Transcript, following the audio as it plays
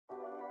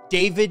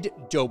David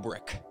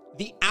Dobrik,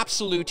 the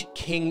absolute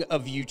king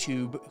of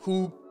YouTube,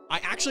 who I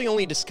actually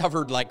only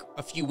discovered like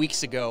a few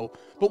weeks ago,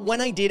 but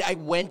when I did, I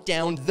went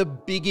down the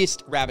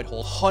biggest rabbit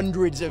hole,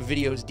 hundreds of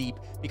videos deep,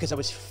 because I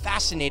was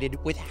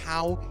fascinated with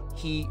how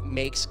he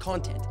makes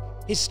content.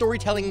 His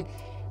storytelling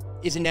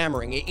is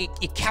enamoring.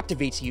 It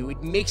captivates you.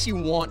 It makes you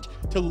want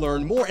to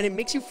learn more, and it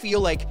makes you feel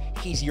like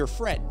he's your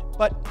friend.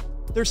 But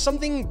there's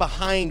something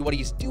behind what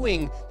he's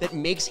doing that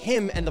makes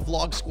him and the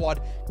Vlog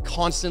Squad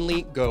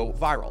constantly go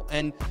viral.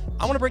 And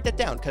I want to break that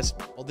down because,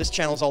 well, this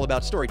channel is all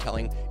about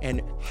storytelling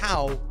and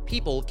how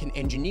people can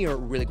engineer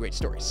really great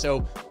stories.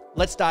 So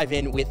let's dive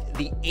in with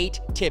the 8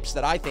 tips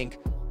that I think,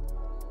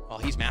 well,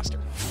 he's mastered.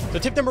 So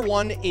tip number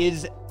 1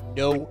 is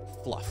no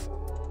fluff.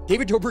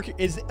 David Dobrik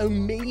is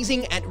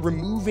amazing at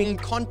removing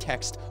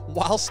context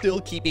while still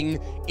keeping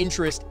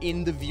interest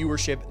in the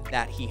viewership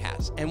that he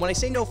has. And when I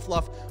say no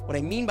fluff, what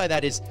I mean by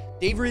that is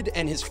David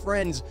and his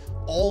friends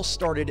all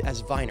started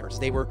as Viners.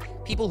 They were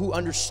people who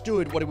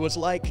understood what it was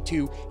like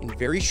to, in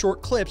very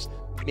short clips,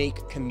 make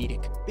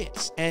comedic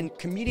bits. And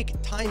comedic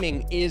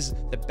timing is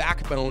the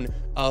backbone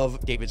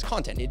of David's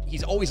content.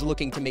 He's always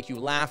looking to make you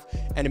laugh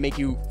and to make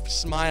you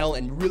smile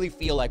and really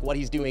feel like what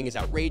he's doing is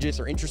outrageous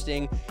or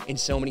interesting in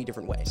so many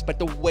different ways. But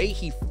the way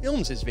he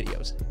films his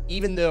videos,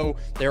 even though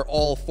they're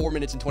all 4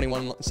 minutes and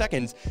 21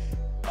 seconds,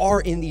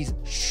 are in these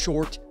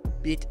short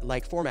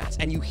bit-like formats.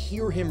 And you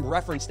hear him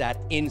reference that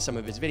in some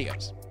of his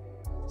videos.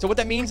 So what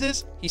that means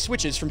is he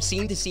switches from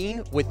scene to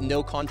scene with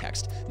no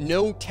context.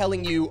 No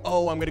telling you,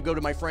 oh, I'm gonna go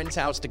to my friend's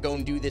house to go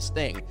and do this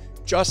thing.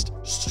 Just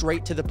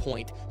straight to the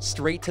point,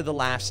 straight to the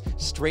laughs,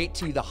 straight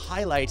to the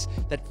highlights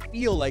that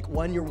feel like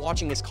when you're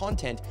watching his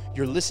content,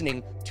 you're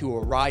listening to a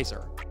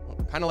riser.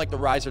 Kind of like the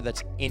riser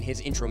that's in his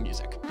intro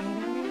music.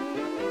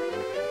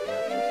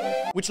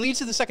 Which leads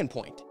to the second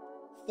point,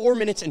 4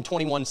 minutes and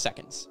 21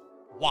 seconds.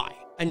 Why?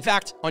 In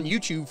fact, on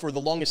YouTube for the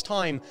longest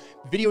time,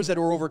 videos that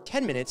were over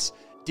 10 minutes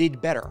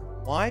did better.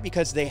 Why?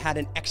 Because they had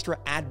an extra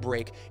ad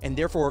break, and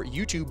therefore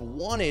YouTube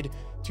wanted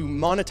to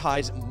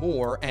monetize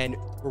more and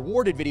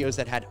rewarded videos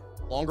that had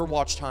longer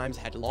watch times,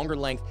 had longer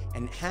length,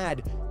 and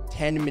had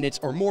 10 minutes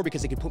or more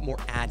because they could put more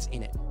ads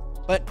in it.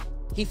 But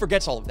he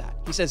forgets all of that.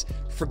 He says,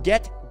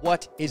 forget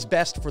what is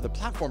best for the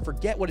platform,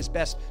 forget what is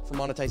best for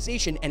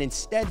monetization, and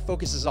instead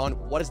focuses on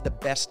what is the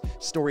best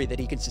story that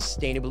he can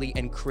sustainably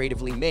and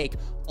creatively make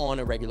on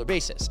a regular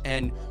basis.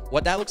 And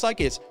what that looks like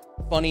is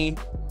funny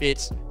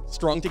bits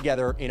strung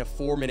together in a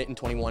 4 minute and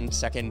 21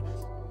 second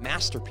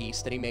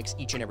masterpiece that he makes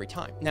each and every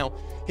time. Now,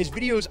 his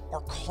videos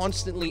are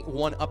constantly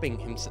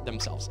one-upping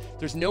themselves.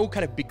 There's no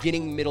kind of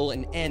beginning, middle,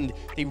 and end.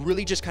 They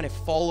really just kind of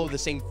follow the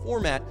same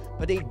format,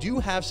 but they do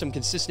have some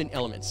consistent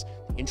elements.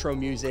 The intro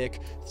music,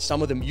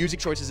 some of the music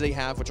choices they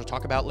have, which I'll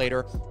talk about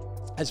later,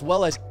 as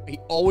well as he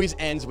always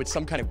ends with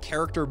some kind of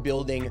character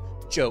building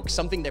joke,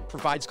 something that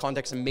provides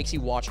context and makes you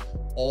watch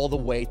all the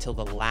way till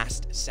the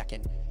last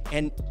second.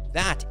 And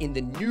that in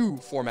the new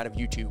format of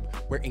YouTube,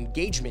 where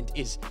engagement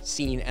is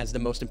seen as the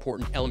most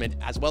important element,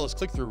 as well as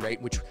click-through rate,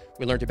 which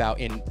we learned about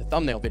in the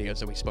thumbnail videos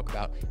that we spoke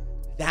about,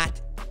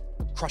 that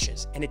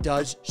crushes, and it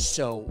does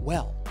so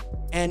well.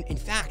 And in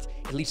fact,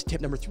 it leads to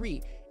tip number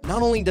 3.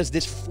 Not only does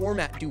this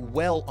format do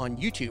well on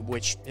YouTube,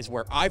 which is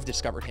where I've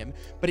discovered him,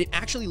 but it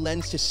actually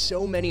lends to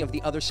so many of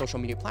the other social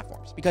media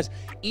platforms, because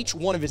each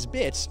one of his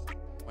bits,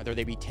 whether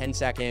they be 10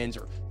 seconds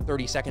or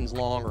 30 seconds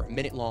long or a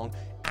minute long,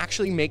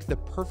 actually make the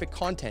perfect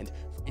content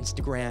for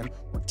Instagram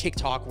or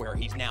TikTok, where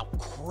he's now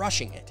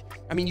crushing it.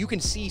 I mean, you can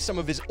see some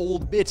of his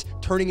old bits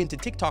turning into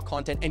TikTok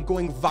content and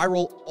going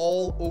viral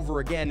all over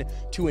again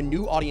to a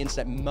new audience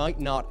that might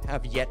not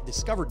have yet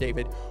discovered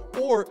David,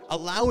 or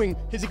allowing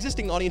his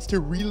existing audience to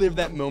relive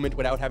that moment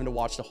without having to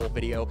watch the whole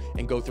video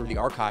and go through the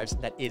archives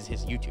that is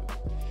his YouTube.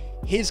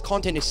 His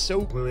content is so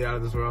completely out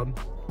of this world.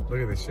 Look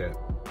at this shit.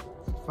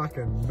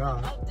 Fucking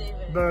nuts.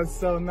 That's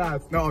so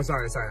nuts. No,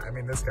 sorry. I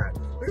mean this guy.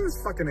 Look at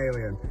this fucking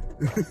alien.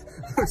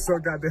 Looks so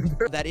goddamn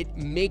that it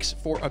makes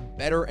for a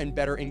better and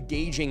better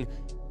engaging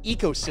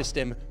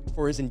ecosystem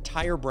for his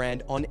entire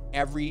brand on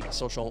every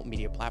social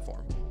media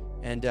platform.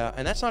 And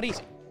that's not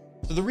easy.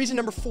 So the reason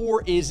number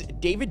 4 is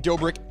David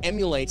Dobrik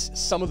emulates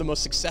some of the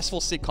most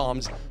successful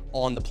sitcoms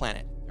on the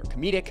planet. They're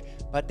comedic,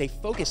 but they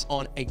focus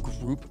on a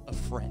group of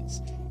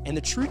friends. And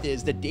the truth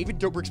is that David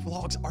Dobrik's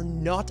vlogs are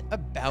not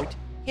about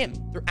him.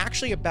 They're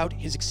actually about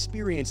his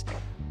experience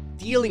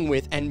dealing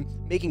with and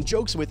making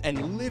jokes with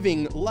and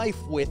living life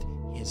with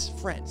his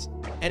friends.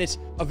 And it's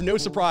of no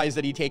surprise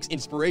that he takes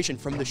inspiration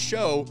from the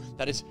show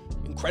that is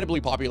incredibly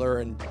popular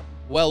and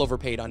well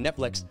overpaid on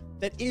Netflix,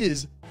 that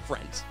is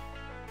Friends.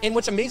 And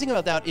what's amazing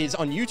about that is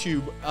on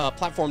YouTube, a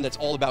platform that's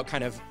all about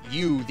kind of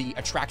you, the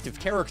attractive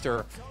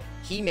character,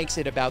 he makes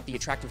it about the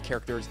attractive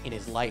characters in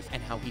his life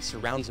and how he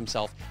surrounds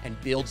himself and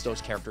builds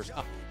those characters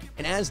up.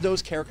 And as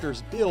those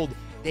characters build,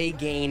 they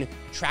gain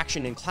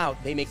traction and clout.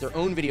 They make their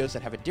own videos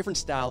that have a different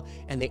style,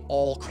 and they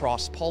all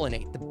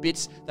cross-pollinate. The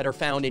bits that are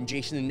found in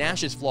Jason and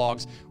Nash's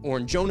vlogs or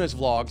in Jonah's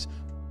vlogs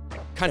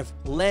kind of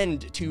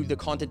lend to the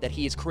content that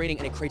he is creating,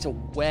 and it creates a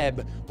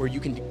web where you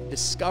can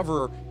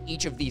discover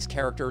each of these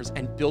characters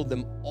and build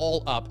them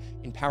all up,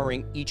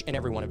 empowering each and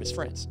every one of his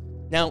friends.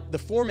 Now, the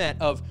format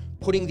of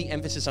putting the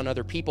emphasis on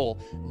other people,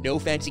 no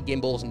fancy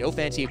gimbals, no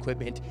fancy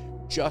equipment,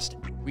 just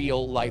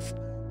real life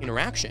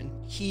interaction,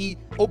 he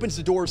opens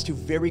the doors to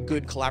very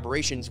good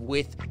collaborations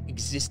with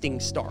existing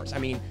stars. I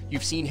mean,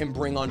 you've seen him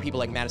bring on people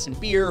like Madison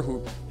Beer,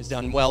 who has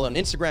done well on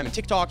Instagram and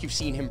TikTok. You've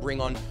seen him bring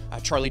on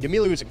Charlie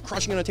D'Amelio, who's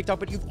crushing it on TikTok,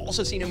 but you've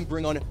also seen him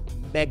bring on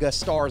mega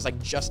stars like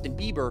Justin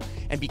Bieber.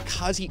 And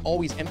because he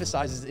always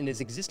emphasizes in his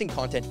existing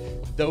content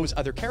those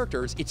other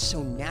characters, it's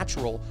so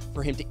natural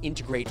for him to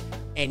integrate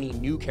any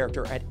new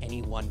character at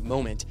any one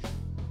moment,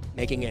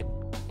 making it,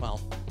 well,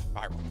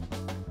 viral.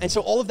 And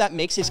so all of that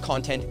makes his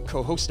content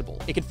co-hostable.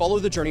 It can follow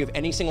the journey of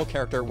any single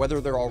character, whether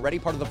they're already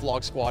part of the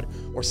vlog squad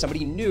or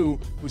somebody new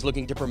who's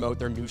looking to promote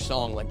their new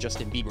song like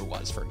Justin Bieber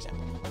was, for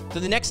example. So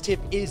the next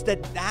tip is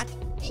that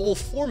whole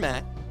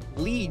format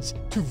leads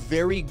to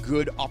very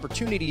good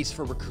opportunities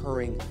for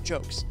recurring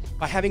jokes.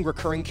 By having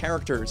recurring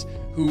characters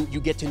who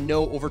you get to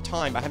know over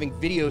time, by having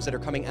videos that are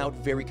coming out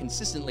very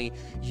consistently,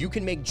 you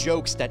can make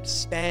jokes that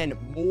span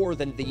more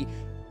than the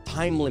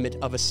time limit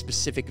of a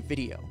specific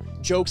video.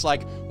 Jokes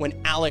like when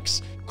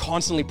Alex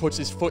constantly puts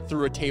his foot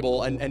through a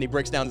table and he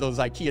breaks down those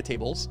IKEA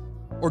tables,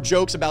 or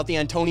jokes about the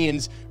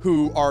Antonians,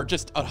 who are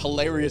just a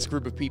hilarious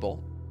group of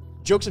people.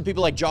 Jokes of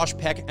people like Josh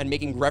Peck and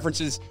making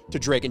references to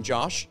Drake and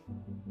Josh,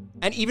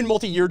 and even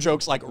multi-year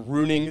jokes like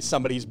ruining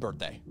somebody's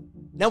birthday.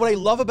 Now, what I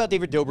love about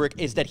David Dobrik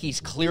is that he's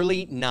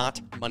clearly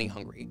not money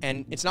hungry.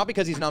 And it's not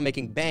because he's not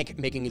making bank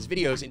making his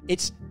videos.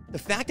 It's the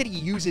fact that he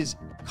uses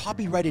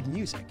copyrighted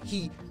music.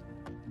 He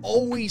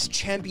always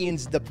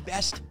champions the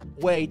best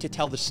way to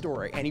tell the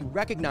story. And he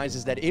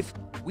recognizes that if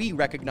we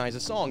recognize a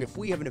song, if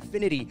we have an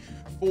affinity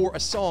for a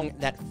song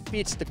that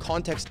fits the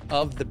context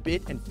of the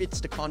bit and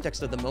fits the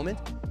context of the moment,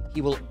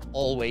 he will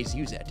always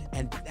use it.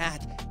 And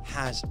that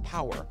has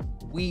power.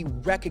 We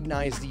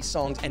recognize these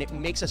songs and it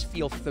makes us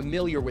feel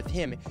familiar with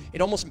him. It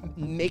almost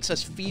makes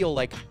us feel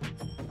like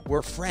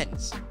we're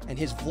friends. And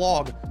his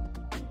vlog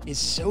is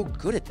so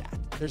good at that.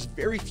 There's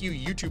very few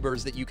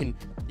YouTubers that you can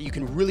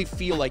really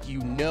feel like you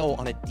know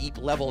on a deep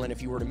level, and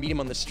if you were to meet him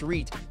on the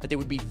street, that they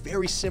would be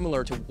very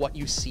similar to what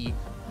you see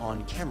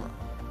on camera.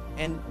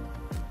 And,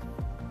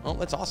 well,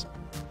 that's awesome.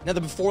 Now,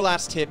 the before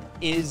last tip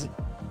is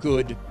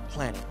good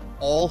planning.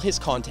 All his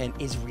content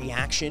is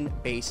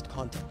reaction-based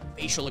content.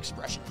 Facial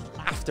expressions,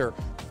 laughter,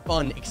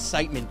 fun,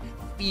 excitement,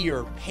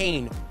 fear,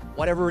 pain,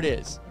 whatever it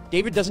is.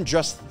 David doesn't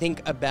just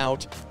think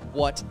about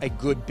what a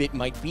good bit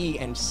might be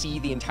and see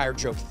the entire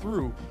joke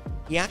through.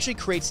 He actually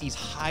creates these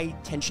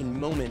high-tension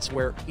moments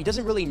where he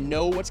doesn't really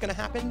know what's going to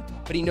happen,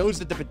 but he knows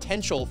that the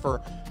potential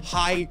for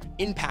high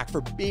impact,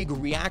 for big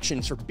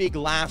reactions, for big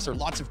laughs, or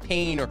lots of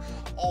pain, or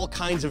all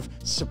kinds of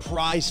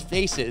surprise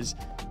faces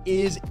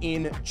is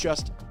in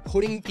just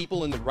putting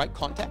people in the right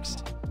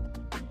context,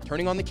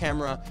 turning on the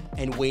camera,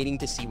 and waiting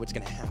to see what's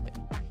going to happen.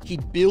 He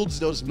builds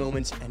those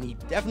moments and he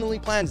definitely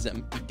plans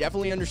them. He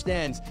definitely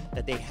understands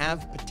that they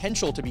have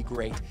potential to be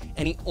great,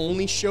 and he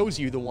only shows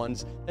you the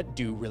ones that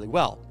do really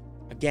well.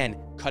 Again,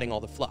 cutting all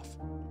the fluff.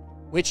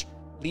 Which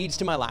leads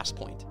to my last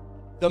point.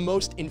 The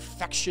most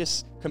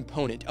infectious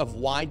component of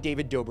why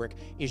David Dobrik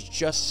is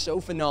just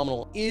so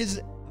phenomenal is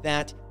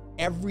that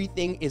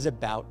everything is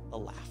about a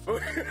laugh.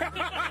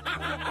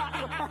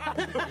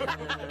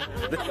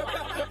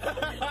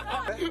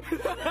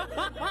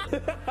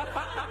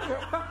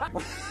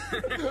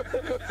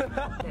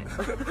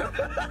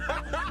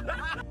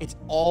 It's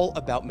all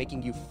about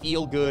making you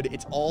feel good.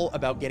 It's all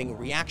about getting a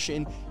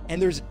reaction.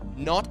 And there's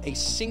not a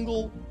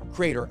single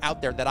creator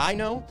out there that I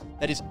know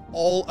that is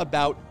all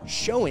about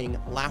showing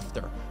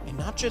laughter, and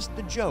not just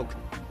the joke,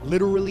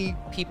 literally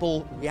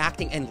people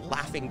reacting and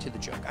laughing to the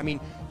joke. I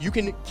mean, you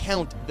can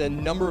count the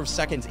number of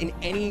seconds in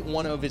any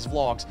one of his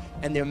vlogs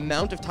and the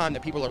amount of time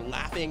that people are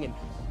laughing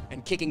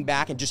and kicking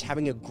back and just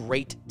having a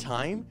great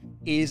time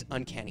is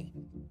uncanny.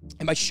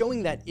 And by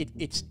showing that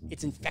it's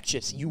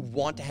infectious, you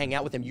want to hang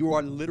out with him. You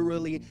are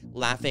literally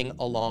laughing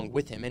along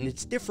with him. And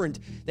it's different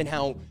than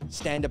how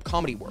stand-up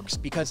comedy works,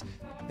 because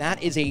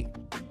that is a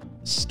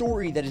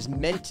story that is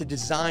meant to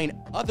design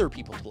other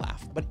people to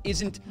laugh, but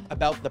isn't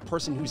about the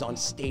person who's on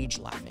stage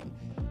laughing.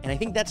 And I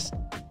think that's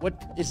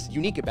what is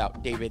unique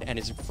about David and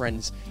his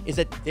friends, is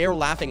that they're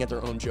laughing at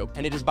their own joke,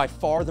 and it is by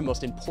far the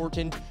most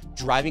important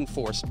driving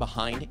force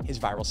behind his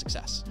viral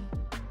success.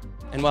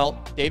 And well,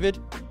 David,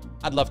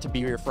 I'd love to be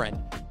your friend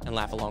and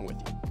laugh along with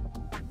you.